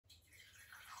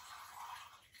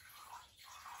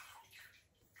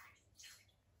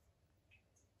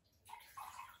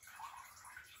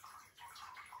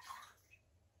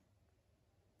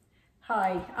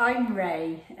Hi, I'm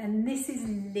Ray and this is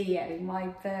Leo, my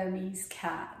Burmese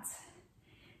cat.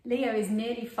 Leo is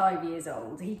nearly 5 years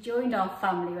old. He joined our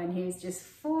family when he was just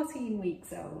 14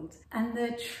 weeks old. And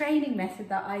the training method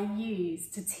that I use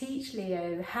to teach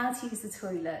Leo how to use the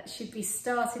toilet should be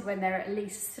started when they're at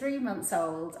least 3 months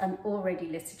old and already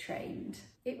litter trained.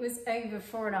 It was over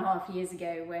 4.5 years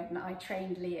ago when I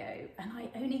trained Leo, and I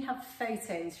only have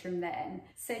photos from then.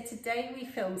 So today we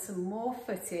filmed some more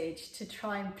footage to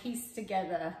try and piece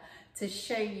together to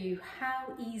show you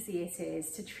how easy it is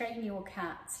to train your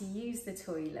cat to use the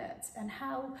toilet and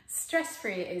how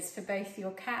stress-free it is for both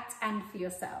your cat and for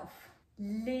yourself.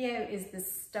 Leo is the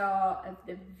star of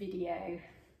the video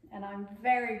and I'm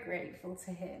very grateful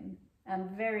to him.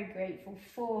 I'm very grateful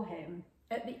for him.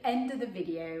 At the end of the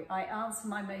video, I answer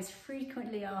my most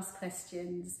frequently asked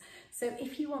questions. So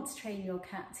if you want to train your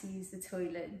cat to use the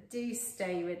toilet, do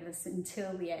stay with us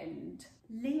until the end.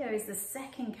 Leo is the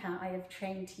second cat I have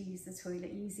trained to use the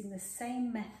toilet using the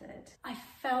same method. I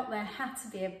felt there had to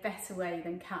be a better way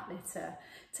than cat litter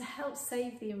to help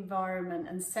save the environment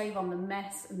and save on the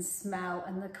mess and smell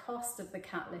and the cost of the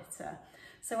cat litter.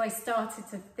 So I started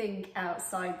to think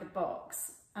outside the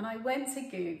box. And I went to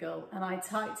Google and I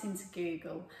typed into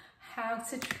Google how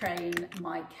to train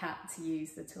my cat to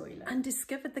use the toilet and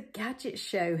discovered the Gadget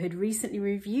Show had recently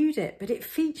reviewed it, but it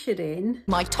featured in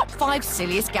my top 5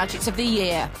 silliest gadgets of the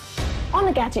year. On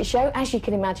the Gadget Show, as you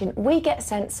can imagine, we get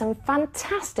sent some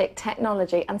fantastic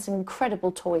technology and some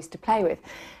incredible toys to play with.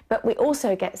 But we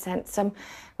also get sent some,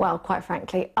 well, quite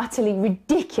frankly, utterly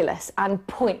ridiculous and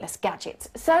pointless gadgets.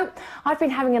 So I've been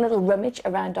having a little rummage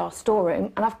around our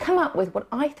storeroom and I've come up with what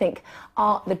I think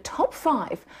are the top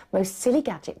 5 most silly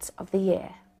gadgets of the year.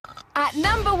 At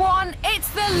number 1, it's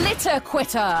the Litter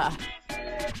Kwitter.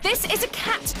 This is a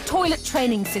cat toilet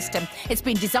training system. It's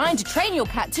been designed to train your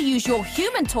cat to use your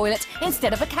human toilet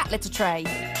instead of a cat litter tray.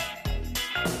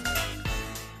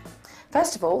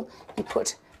 First of all, you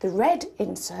put the red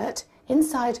insert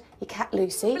inside your cat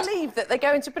Lucy. I believe that they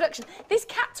go into production. This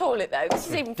cat toilet, though, this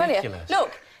is even funnier.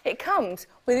 Look, it comes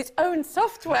with its own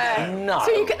software. No.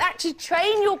 So you can actually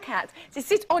train your cat to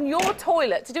sit on your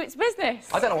toilet to do its business.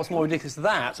 I don't know what's more ridiculous,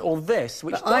 that or this,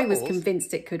 which But I was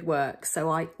convinced it could work, so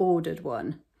I ordered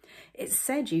one. It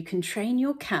said you can train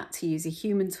your cat to use a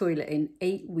human toilet in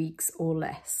 8 weeks or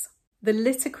less. The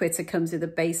Litter Kwitter comes with a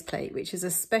base plate, which is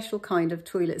a special kind of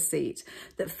toilet seat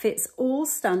that fits all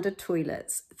standard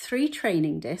toilets, 3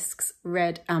 training discs,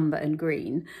 red, amber and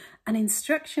green, an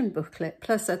instruction booklet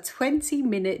plus a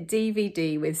 20-minute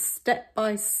DVD with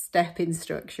step-by-step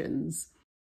instructions.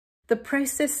 The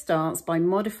process starts by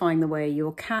modifying the way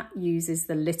your cat uses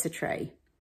the litter tray.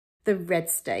 The red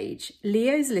stage.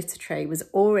 Leo's litter tray was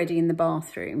already in the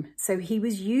bathroom, so he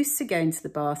was used to going to the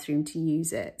bathroom to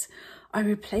use it. I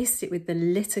replaced it with the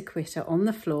Litter Kwitter on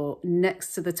the floor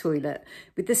next to the toilet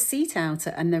with the seat outer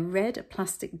and the red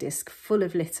plastic disc full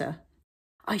of litter.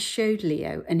 I showed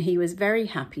Leo and he was very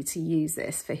happy to use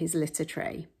this for his litter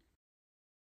tray.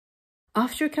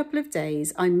 After a couple of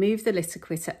days, I moved the Litter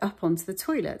Kwitter up onto the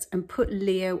toilet and put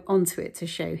Leo onto it to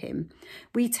show him.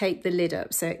 We taped the lid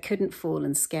up so it couldn't fall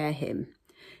and scare him.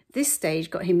 This stage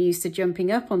got him used to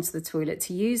jumping up onto the toilet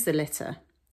to use the litter.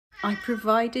 I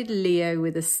provided Leo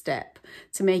with a step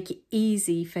to make it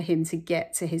easy for him to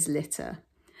get to his litter.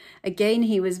 Again,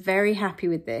 he was very happy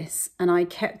with this and I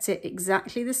kept it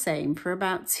exactly the same for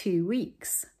about 2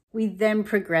 weeks. We then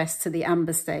progressed to the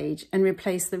amber stage and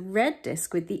replaced the red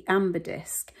disc with the amber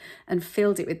disc and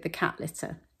filled it with the cat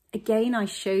litter. Again, I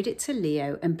showed it to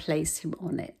Leo and placed him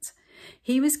on it.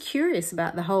 He was curious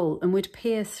about the hole and would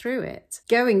peer through it.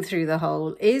 Going through the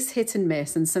hole is hit and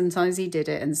miss, and sometimes he did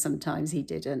it and sometimes he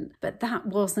didn't. But that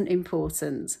wasn't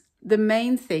important. The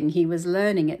main thing he was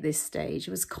learning at this stage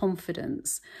was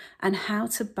confidence and how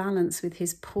to balance with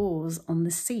his paws on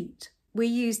the seat. We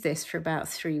used this for about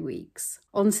 3 weeks.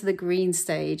 On to the green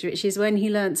stage, which is when he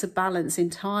learnt to balance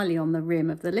entirely on the rim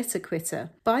of the Litter Kwitter.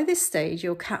 By this stage,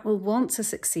 your cat will want to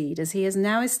succeed as he has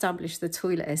now established the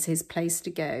toilet as his place to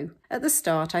go. At the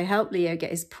start, I helped Leo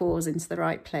get his paws into the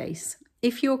right place.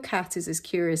 If your cat is as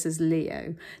curious as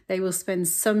Leo, they will spend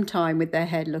some time with their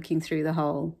head looking through the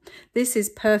hole. This is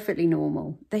perfectly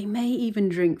normal. They may even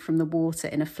drink from the water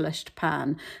in a flushed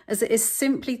pan, as it is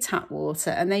simply tap water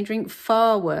and they drink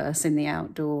far worse in the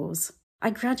outdoors. I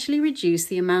gradually reduced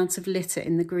the amount of litter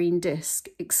in the green disc,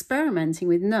 experimenting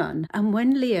with none, and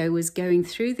when Leo was going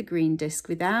through the green disc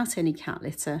without any cat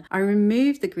litter, I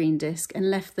removed the green disc and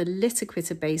left the Litter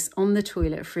Kwitter base on the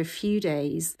toilet for a few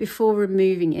days before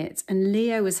removing it, and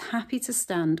Leo was happy to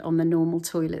stand on the normal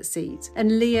toilet seat.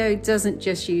 And Leo doesn't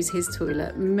just use his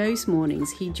toilet. Most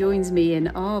mornings he joins me in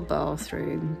our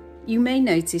bathroom. You may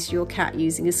notice your cat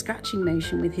using a scratching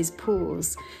motion with his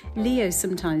paws. Leo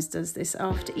sometimes does this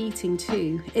after eating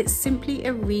too. It's simply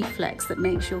a reflex that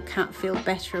makes your cat feel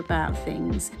better about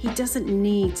things. He doesn't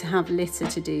need to have litter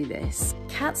to do this.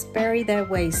 Cats bury their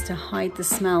waste to hide the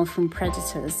smell from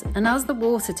predators, and as the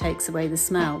water takes away the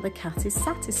smell, the cat is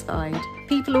satisfied.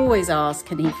 People always ask,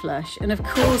 can he flush? And of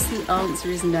course the answer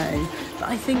is no, but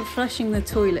I think flushing the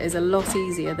toilet is a lot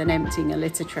easier than emptying a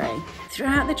litter tray.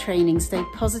 Throughout the training, stay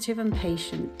positive and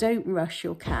patient. Don't rush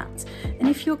your cat. And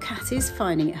if your cat is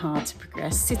finding it hard to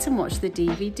progress, sit and watch the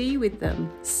DVD with them.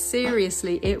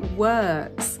 Seriously, it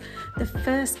works. The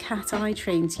first cat I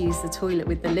trained to use the toilet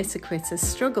with the Litter Kwitter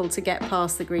struggled to get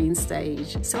past the green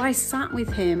stage. So I sat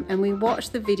with him and we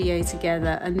watched the video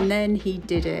together, and then he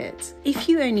did it. If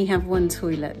you only have one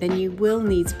toilet, then you will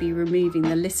need to be removing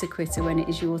the Litter Kwitter when it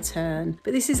is your turn.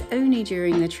 But this is only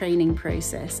during the training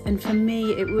process, and for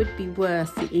me it would be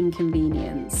worth the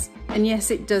inconvenience. And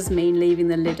yes, it does mean leaving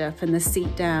the lid up and the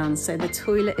seat down so the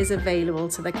toilet is available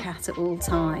to the cat at all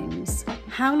times.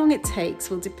 How long it takes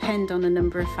will depend on a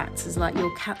number of factors like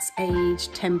your cat's age,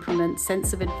 temperament,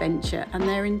 sense of adventure, and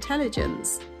their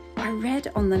intelligence. I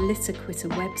read on the Litter Kwitter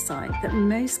website that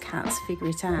most cats figure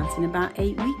it out in about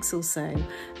 8 weeks or so,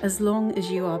 as long as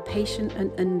you are patient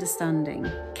and understanding.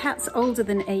 Cats older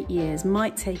than 8 years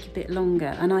might take a bit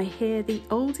longer, and I hear the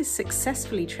oldest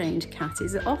successfully trained cat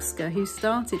is Oscar, who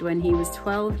started when he was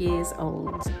 12 years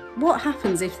old. What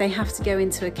happens if they have to go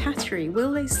into a cattery?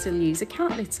 Will they still use a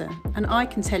cat litter? And I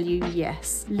can tell you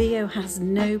yes, Leo has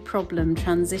no problem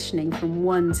transitioning from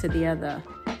one to the other.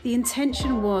 The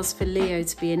intention was for Leo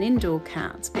to be an indoor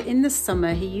cat, but in the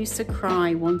summer he used to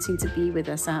cry wanting to be with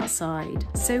us outside.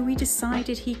 So we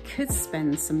decided he could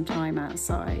spend some time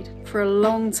outside. For a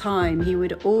long time he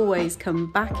would always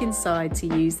come back inside to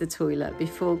use the toilet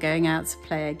before going out to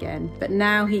play again. But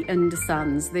now he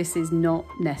understands this is not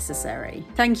necessary.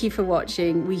 Thank you for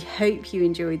watching. We hope you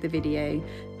enjoyed the video.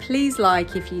 Please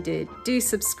like if you did, do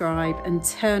subscribe and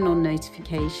turn on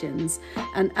notifications.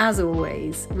 And as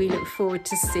always, we look forward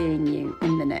to seeing you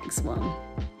in the next one.